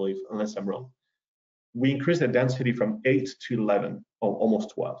numbers, I believe, unless I'm wrong. We increased the density from 8 to 11, or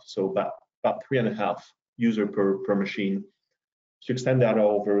almost 12, so about 3.5 user per machine. If you extend that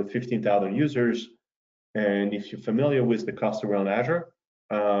over 15,000 users, and if you're familiar with the cost around Azure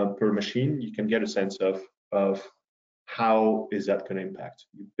per machine, you can get a sense of how is that going to impact.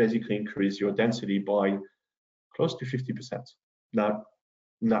 You basically increase your density by close to 50%, not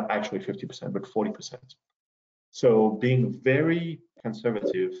actually 50%, but 40%. So being very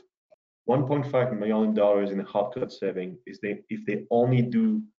conservative, $1.5 million in a hard code saving is if they only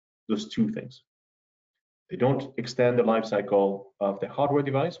do those two things. They don't extend the life cycle of the hardware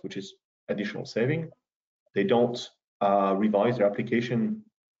device, which is additional saving. They don't revise their application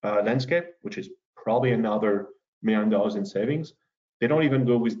landscape, which is probably another $1 million in savings. They don't even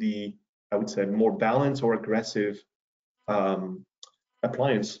go with the, I would say, more balanced or aggressive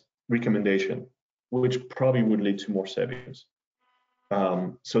appliance recommendation, which probably would lead to more savings.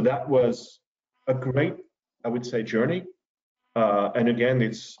 So that was a great, I would say, journey. And again,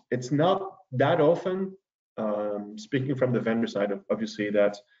 it's not that often, speaking from the vendor side, obviously,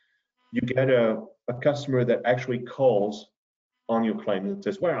 that you get a customer that actually calls on your claim and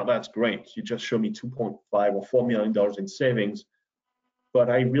says, well, that's great. You just showed me 2.5 or $4 million in savings, but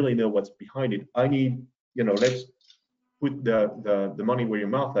I really know what's behind it. I need, let's put the money where your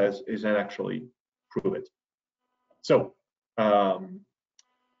mouth is and actually prove it. So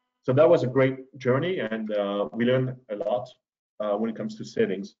that was a great journey, and we learned a lot when it comes to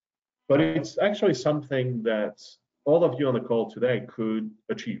savings. But it's actually something that all of you on the call today could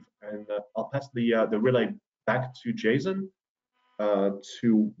achieve. And I'll pass the relay back to Jason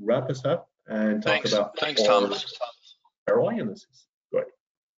to wrap us up and talk about Thomas. ROI analysis. Go ahead.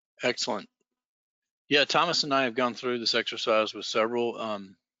 Excellent. Yeah, Thomas and I have gone through this exercise with several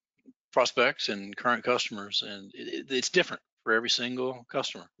prospects and current customers, and it's different for every single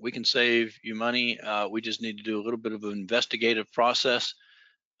customer. We can save you money. We just need to do a little bit of an investigative process,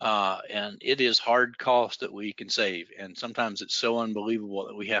 and it is hard cost that we can save. And sometimes it's so unbelievable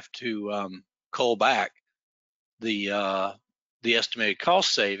that we have to cull back the estimated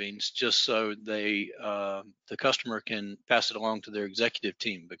cost savings just so the customer can pass it along to their executive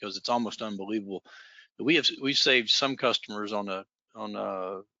team, because it's almost unbelievable. We've saved some customers on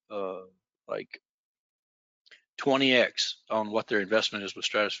a like 20x on what their investment is with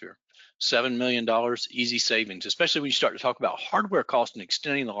Stratusphere. $7 million easy savings, especially when you start to talk about hardware cost and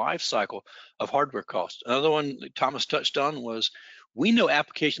extending the life cycle of hardware cost. Another one that Thomas touched on was, we know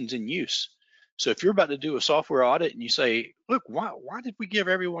applications in use. So if you're about to do a software audit and you say, look, why did we give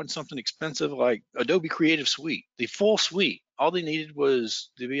everyone something expensive like Adobe Creative Suite, the full suite? All they needed was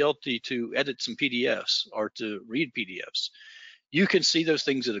the ability to edit some PDFs or to read PDFs. You can see those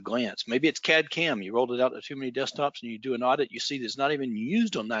things at a glance. Maybe it's CAD CAM. You rolled it out to too many desktops and you do an audit, you see it's not even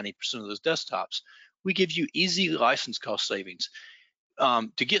used on 90% of those desktops. We give you easy license cost savings.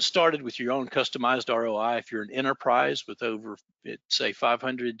 To get started with your own customized ROI, if you're an enterprise with over, say,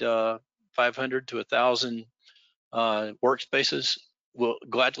 500 to 1,000 workspaces, we'll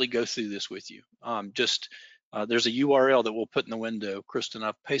gladly go through this with you. There's a URL that we'll put in the window. Kristen,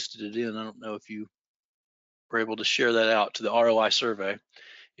 I've pasted it in. I don't know if you were able to share that out to the ROI survey.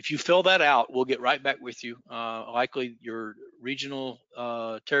 If you fill that out, we'll get right back with you. Likely your regional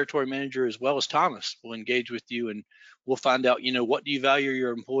territory manager, as well as Thomas, will engage with you, and we'll find out, what do you value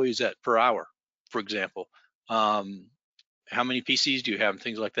your employees at per hour, for example. How many PCs do you have, and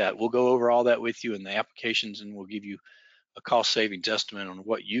things like that. We'll go over all that with you in the applications, and we'll give you a cost savings estimate on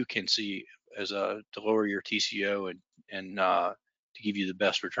what you can see as to lower your TCO and to give you the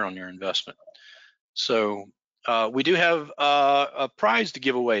best return on your investment. So we do have a prize to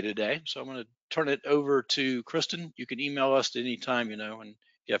give away today. So I'm going to turn it over to Kristen. You can email us at any time, and if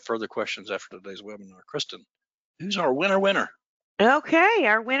you have further questions after today's webinar. Kristen, who's our winner? Okay,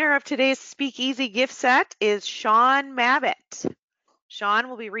 our winner of today's Speakeasy gift set is Sean Mabbitt. Sean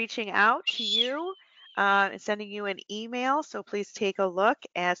will be reaching out to you and sending you an email, so please take a look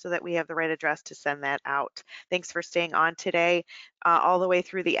so that we have the right address to send that out. Thanks for staying on today all the way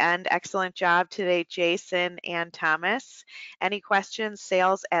through the end. Excellent job today, Jason and Thomas. Any questions,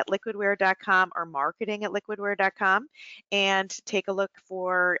 sales@liquidware.com or marketing@liquidware.com, and take a look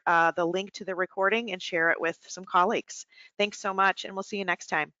for the link to the recording and share it with some colleagues. Thanks so much, and we'll see you next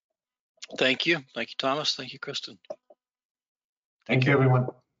time. Thank you. Thank you, Thomas. Thank you, Kristen. Thank you, everyone.